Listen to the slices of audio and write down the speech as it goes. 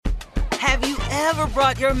Have you ever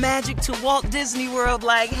brought your magic to Walt Disney World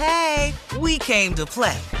like, hey, we came to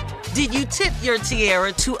play? Did you tip your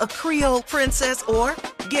tiara to a Creole princess or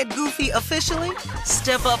get goofy officially?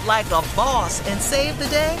 Step up like a boss and save the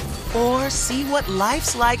day? Or see what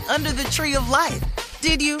life's like under the tree of life?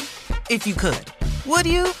 Did you? If you could. Would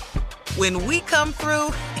you? When we come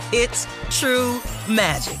through, it's true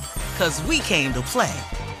magic. 'Cause we came to play.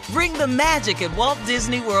 Bring the magic at Walt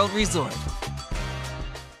Disney World Resort.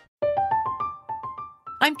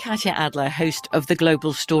 I'm Katya Adler, host of The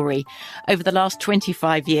Global Story. Over the last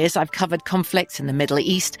 25 years, I've covered conflicts in the Middle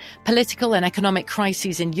East, political and economic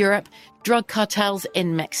crises in Europe, drug cartels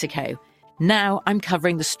in Mexico. Now I'm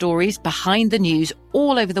covering the stories behind the news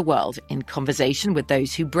all over the world in conversation with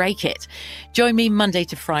those who break it. Join me Monday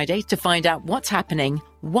to Friday to find out what's happening,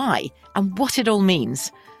 why, and what it all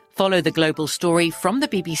means. Follow The Global Story from the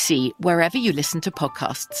BBC wherever you listen to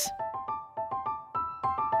podcasts.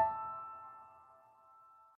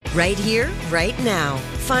 Right here, right now.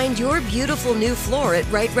 Find your beautiful new floor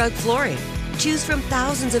at Right Rug Flooring. Choose from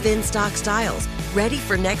thousands of in-stock styles, ready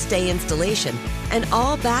for next day installation, and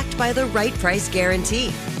all backed by the right price guarantee.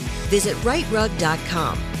 Visit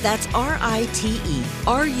rightrug.com. That's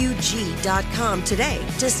RITERUG.com today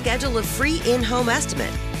to schedule a free in-home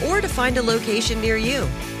estimate or to find a location near you.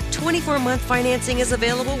 24-month financing is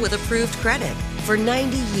available with approved credit. For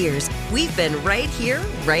 90 years, we've been right here,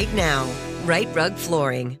 right now. Right Rug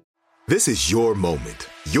Flooring. This is your moment,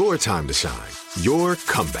 your time to shine, your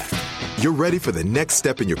comeback. You're ready for the next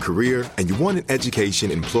step in your career, and you want an education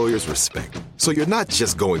employers respect. So you're not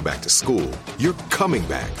just going back to school, you're coming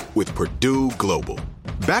back with Purdue Global.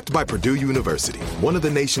 Backed by Purdue University, one of the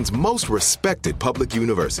nation's most respected public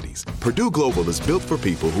universities, Purdue Global is built for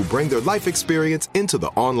people who bring their life experience into the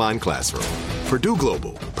online classroom. Purdue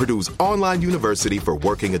Global, Purdue's online university for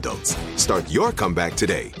working adults. Start your comeback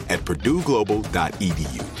today at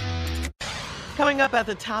purdueglobal.edu. Coming up at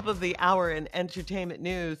the top of the hour in entertainment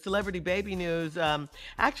news, celebrity baby news,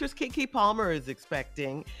 actress Keke Palmer is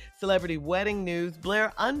expecting. Celebrity wedding news,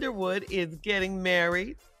 Blair Underwood is getting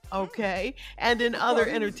married. Okay. And in other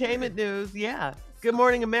entertainment news, Good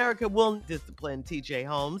Morning America will discipline TJ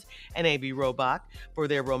Holmes and A.B. Robach for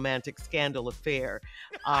their romantic scandal affair.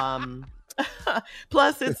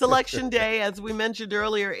 Plus, it's election day, as we mentioned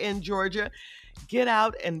earlier in Georgia. Get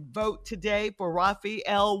out and vote today for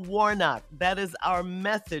Raphael Warnock. That is our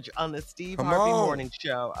message on the Steve Harvey Morning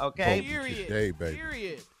Show, okay? Period.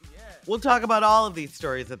 Period. We'll talk about all of these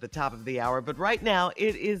stories at the top of the hour, but right now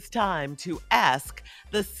it is time to ask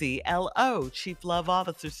the CLO, Chief Love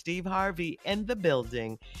Officer Steve Harvey, in the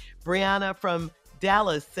building. Brianna from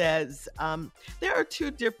Dallas says, there are two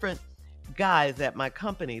different guys at my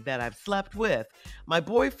company that I've slept with. My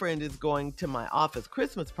boyfriend is going to my office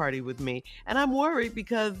Christmas party with me, and I'm worried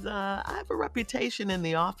because I have a reputation in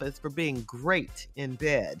the office for being great in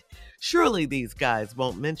bed. Surely these guys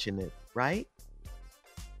won't mention it, right?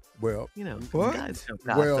 Well, guys don't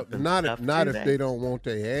gossip and not stuff, if they don't want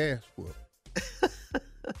their ass whooped.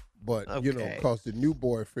 But Okay. because the new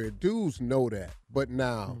boyfriend, dudes know that. But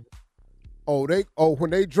now, when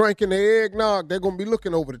they drinking the eggnog, they're gonna be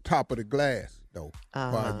looking over the top of the glass though.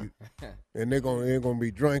 And they're gonna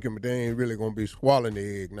be drinking, but they ain't really gonna be swallowing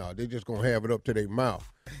the eggnog. They just gonna have it up to their mouth.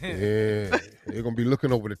 Yeah, they're gonna be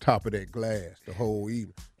looking over the top of that glass the whole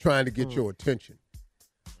evening, trying to get your attention.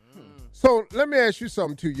 So let me ask you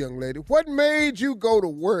something too, young lady. What made you go to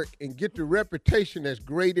work and get the reputation that's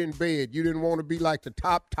great in bed? You didn't want to be like the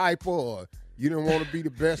top typer, or you didn't want to be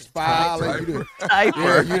the best filer. You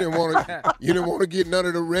didn't want to get none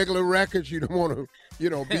of the regular records. You didn't want to, be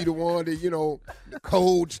the one that,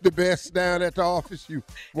 codes the best down at the office. You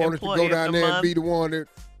wanted to go down there and be the one that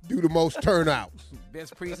do the most turnouts.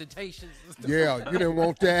 Best presentations. Yeah, you didn't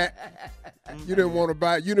want that. You didn't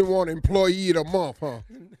want employee of the month, huh?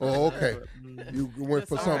 Oh, okay. You went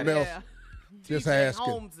for something else. Just asking.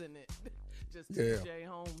 Holmes in it. Just TJ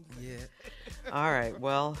Holmes. Yeah. All right.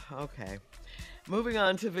 Well, okay. Moving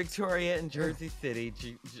on to Victoria in Jersey City.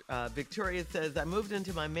 Victoria says, I moved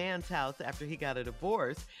into my man's house after he got a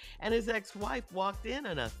divorce, and his ex-wife walked in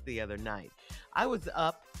on us the other night. I was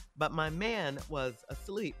up, but my man was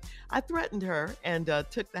asleep. I threatened her and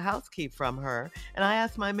took the house key from her, and I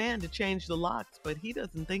asked my man to change the locks, but he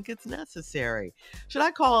doesn't think it's necessary. Should I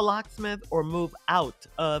call a locksmith or move out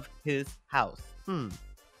of his house?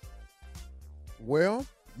 Well,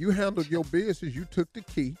 you handled your business. You took the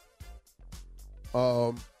key.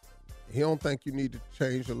 He don't think you need to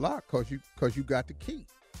change the lock because you got the key.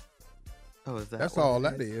 Oh, is that? That's all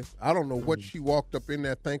that is. I don't know what she walked up in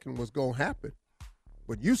there thinking was gonna happen,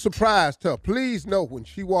 but you surprised her. Please know when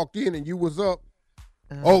she walked in and you was up,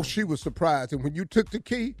 Oh, she was surprised. And when you took the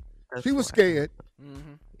key, she was scared.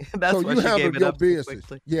 That's so why you she handled gave it your up so business.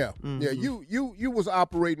 quickly. Yeah. Yeah. You was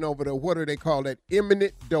operating over there. What do they call that?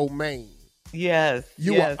 Eminent domain. Yes.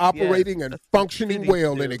 You are operating and functioning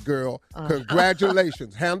well in it, girl.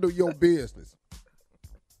 Congratulations. Handle your business.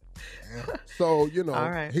 So,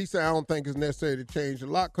 he said, I don't think it's necessary to change the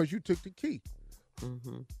lock because you took the key.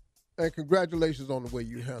 And congratulations on the way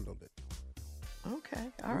you handled it. Okay.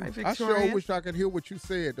 All right, Victoria. I sure wish I could hear what you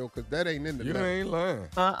said, though, because that ain't in the letter. You ain't lying.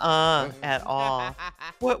 At all.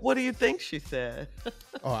 What do you think she said?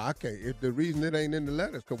 Oh, I can't. The reason it ain't in the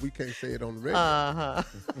letters because we can't say it on the radio.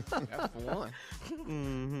 That's for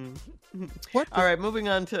one. What? All right, moving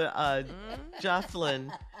on to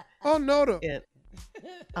Jocelyn. Oh, no.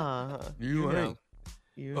 You ain't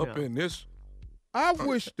up in this. I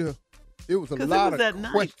wish it was a Because lot it was of at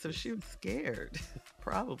night, questions. so she was scared.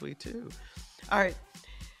 Probably, too. All right.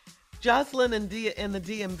 Jocelyn in the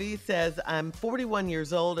DMV says, I'm 41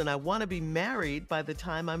 years old and I want to be married by the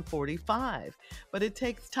time I'm 45, but it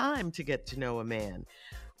takes time to get to know a man.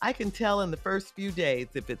 I can tell in the first few days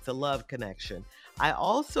if it's a love connection. I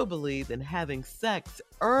also believe in having sex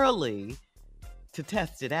early to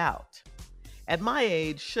test it out. At my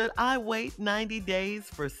age, should I wait 90 days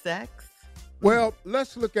for sex? Well,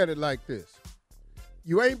 let's look at it like this.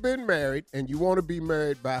 You ain't been married and you want to be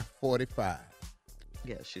married by 45.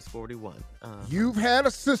 Yeah, she's 41. You've had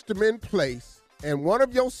a system in place, and one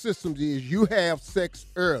of your systems is you have sex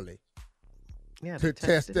early to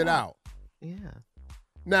test it out. Yeah.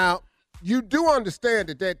 Now, you do understand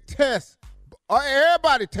that test,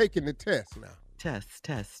 everybody taking the test now. Test.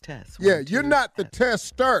 Yeah, One, you're two, not the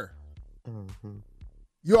tester.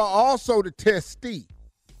 You are also the testee.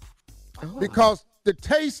 Oh. Because the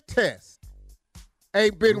taste test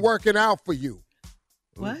ain't been working out for you.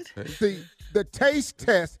 What? See, the taste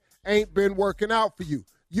test ain't been working out for you.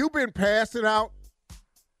 You've been passing out,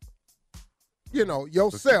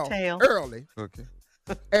 yourself early. Okay.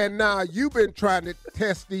 And now you've been trying to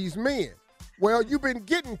test these men. Well, you've been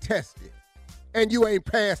getting tested, and you ain't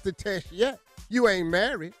passed the test yet. You ain't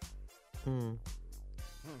married.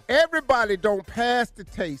 Everybody don't pass the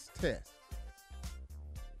taste test.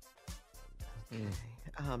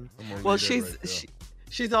 Well,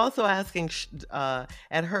 she's also asking,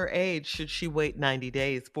 at her age, should she wait 90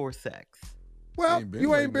 days for sex? Well,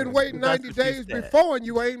 you ain't been waiting 90 days before, and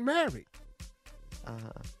you ain't married.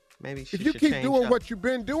 Maybe she if you should keep change doing up. what you've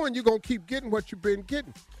been doing, you're going to keep getting what you've been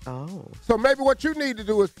getting. Oh. So maybe what you need to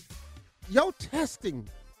do is your testing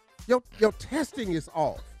is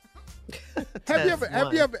off. Have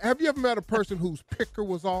you ever met a person whose picker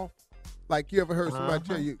was off? Like you ever heard somebody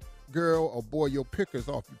tell you, girl or boy, your picker's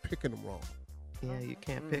off, you're picking them wrong. Yeah, you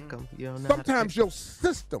can't pick them. You don't know Sometimes your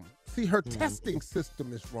system, her testing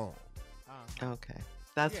system is wrong. Okay.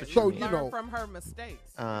 That's what so, you mean. Learn from her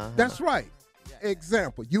mistakes. That's right.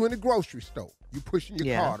 Example, you in the grocery store, you pushing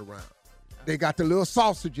your cart around. They got the little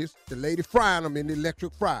sausages, the lady frying them in the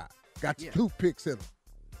electric fryer. Got the toothpicks in them.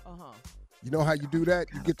 You know how you do that?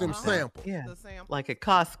 You get them samples. Yeah, like at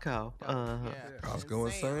Costco. Costco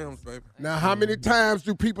and Sam's, baby. Now, how many times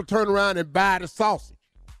do people turn around and buy the sausage?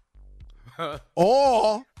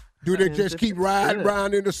 Or do they just keep riding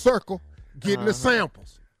around in a circle getting the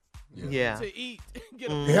samples? Yeah. To eat. Get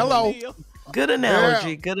Hello. meal. Good analogy.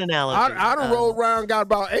 Yeah. Good analogy. I done rolled around, got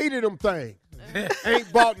about 8 of them things.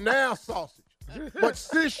 Ain't bought now sausage. But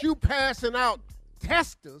since you passing out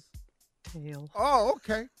testers, oh,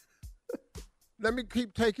 okay. Let me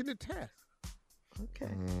keep taking the test.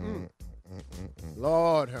 Okay.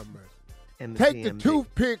 Lord have mercy. And Take the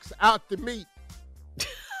toothpicks out the meat.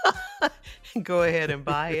 Go ahead and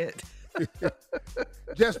buy it.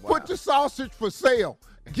 Just put the sausage for sale.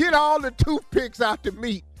 Get all the toothpicks out the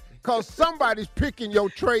meat, because somebody's picking your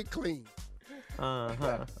tray clean.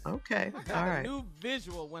 Okay. Got All a right. new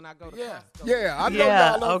visual when I go to Costco. Yeah, I know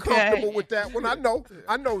y'all uncomfortable with that one. I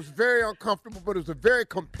know it's very uncomfortable, but it's a very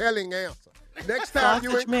compelling answer. Next time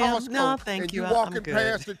you in Costco and you walking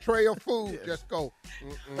past the tray of food, just go,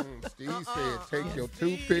 Steve said take your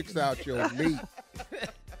toothpicks out your meat.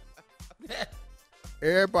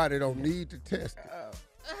 Everybody don't need to test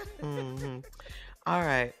it. All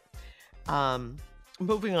right.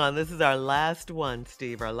 Moving on. This is our last one,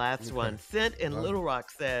 Steve. Our last one. Sent in Little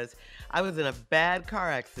Rock says, I was in a bad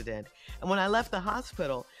car accident, and when I left the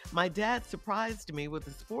hospital, my dad surprised me with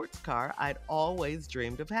a sports car I'd always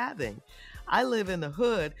dreamed of having. I live in the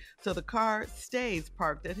hood, so the car stays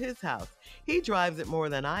parked at his house. He drives it more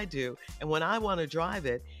than I do, and when I want to drive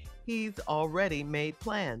it, he's already made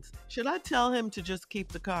plans. Should I tell him to just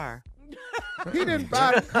keep the car? He didn't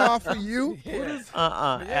buy the car for you.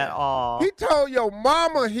 At all. He told your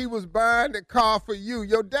mama he was buying the car for you.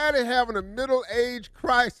 Your daddy having a middle-age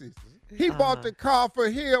crisis. He bought the car for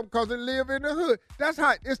him because he live in the hood. That's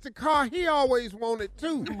how, it's the car he always wanted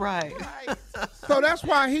too. Right. So that's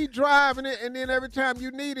why he driving it, and then every time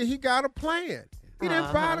you need it, he got a plan. He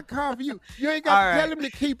didn't buy the car for you. You ain't got to tell him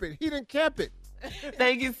to keep it. He done kept it.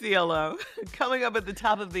 Thank you, CLO. Coming up at the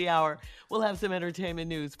top of the hour, we'll have some entertainment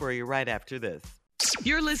news for you right after this.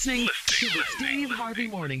 You're listening to the Steve Harvey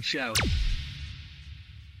Morning Show.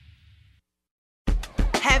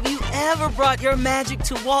 Have you ever brought your magic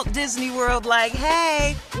to Walt Disney World like,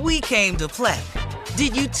 hey, we came to play?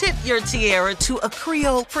 Did you tip your tiara to a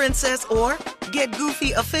Creole princess or get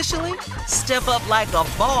goofy officially? Step up like a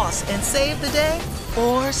boss and save the day?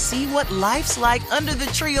 Or see what life's like under the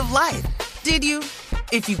tree of life? Did you?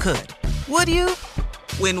 If you could. Would you?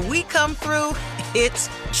 When we come through, it's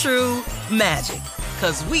true magic.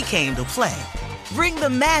 'Cause we came to play. Bring the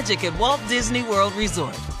magic at Walt Disney World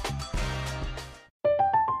Resort.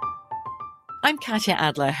 I'm Katya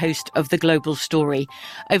Adler, host of The Global Story.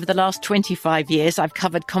 Over the last 25 years, I've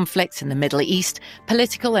covered conflicts in the Middle East,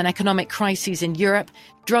 political and economic crises in Europe,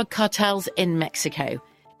 drug cartels in Mexico.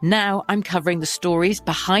 Now I'm covering the stories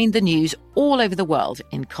behind the news all over the world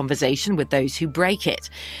in conversation with those who break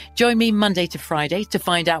it. Join me Monday to Friday to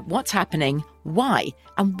find out what's happening, why,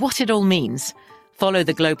 and what it all means. Follow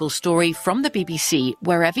The Global Story from the BBC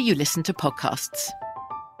wherever you listen to podcasts.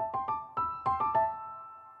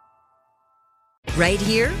 Right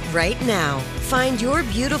here, right now. Find your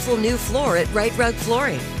beautiful new floor at Right Rug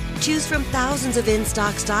Flooring. Choose from thousands of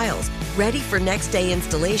in-stock styles, ready for next day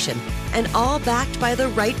installation, and all backed by the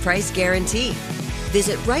right price guarantee.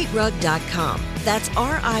 Visit rightrug.com. That's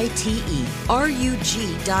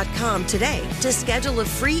RITERUG.com today to schedule a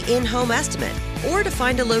free in-home estimate or to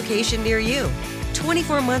find a location near you.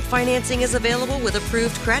 24-month financing is available with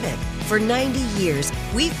approved credit. For 90 years,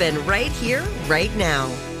 we've been right here, right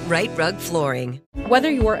now. Right Rug Flooring. Whether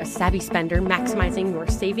you're a savvy spender maximizing your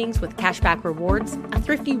savings with cashback rewards, a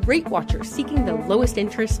thrifty rate watcher seeking the lowest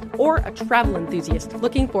interest, or a travel enthusiast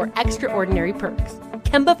looking for extraordinary perks,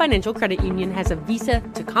 Kemba Financial Credit Union has a visa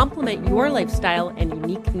to complement your lifestyle and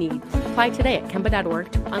unique needs. Apply today at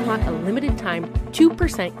Kemba.org to unlock a limited time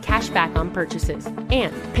 2% cash back on purchases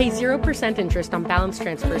and pay 0% interest on balance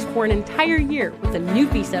transfers for an entire year with a new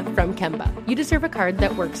visa from Kemba. You deserve a card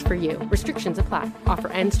that works for you. Restrictions apply. Offer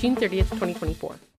ends June 30th, 2024.